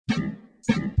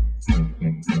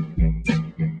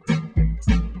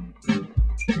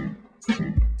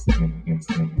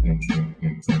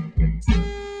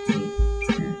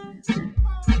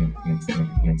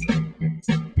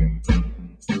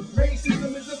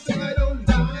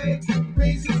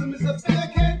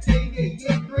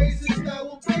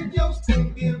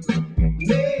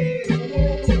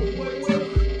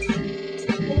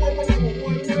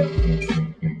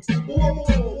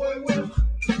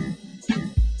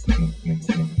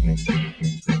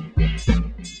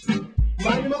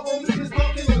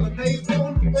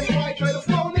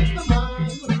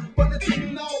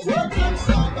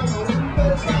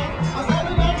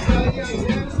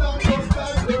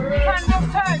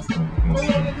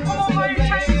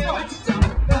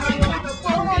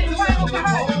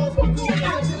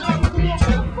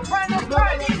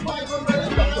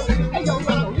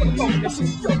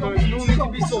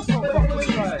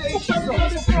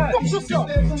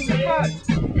And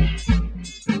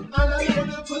I know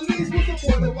the police will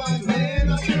support the white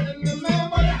man. I threatened the man,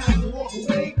 but I had to walk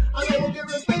away. I know I'll get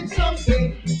revenge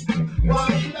someday. Why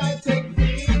should I take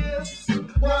this?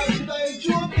 Why should I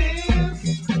endure this?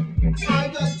 I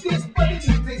got this, but it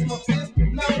didn't taste my fist.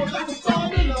 Now I'm looking for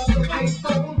another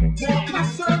payphone. Walking,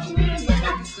 searching in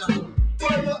another zone.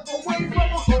 Further away from my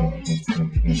home.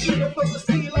 You should have put the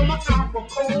steel on my Afro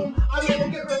comb. I know I'll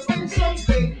get revenge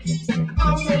someday. I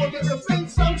know I'll get revenge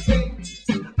someday.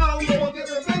 I know I'll get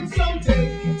revenge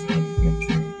someday.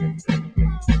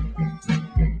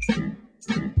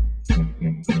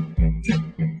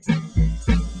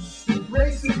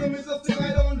 Racism is a thing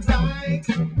I don't like.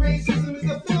 Racism is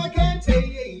a thing I can't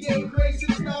take. Yeah, yeah.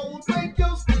 Racist now will break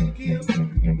your stinking.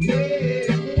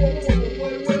 Yeah.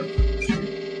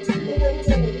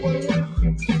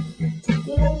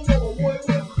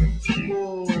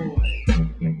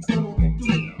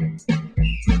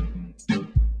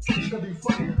 Should I be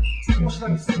violent? Or should I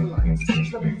be civilized?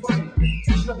 Should I be violent?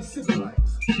 Should I be civilized?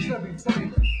 Should I be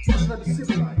violent? Or should I be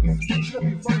civilized? Should I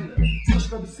be violent? Or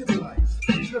should I be civilized?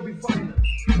 Should I be violent?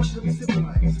 Or should I be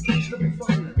civilized? Should I be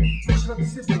violent? Or should I be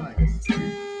civilized?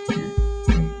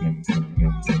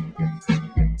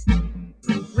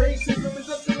 Racism is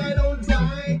a thing I don't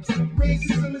like.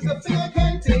 Racism is a thing I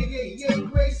can't take. Yeah, yeah.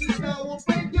 Racist now will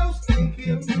break your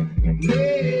stinking.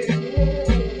 Yeah.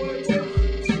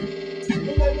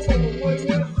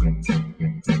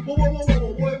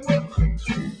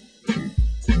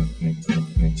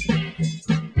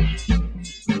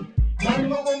 Minding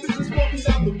my own business, walking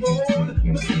down the road.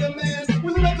 I see a man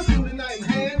with a record suit and knife in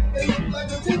hand. It looked like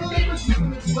a tingle labor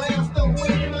shooting his blast. Don't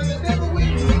wait on the devil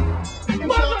with me. I'm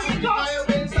trying to fire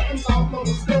and something off on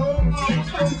the stone. I was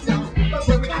from south, but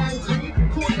very angry.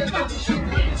 Cool as the shit, I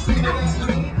just screaming at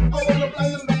me. I wanna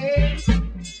blind the man,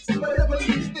 but the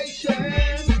police station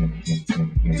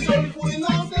is only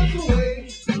 49.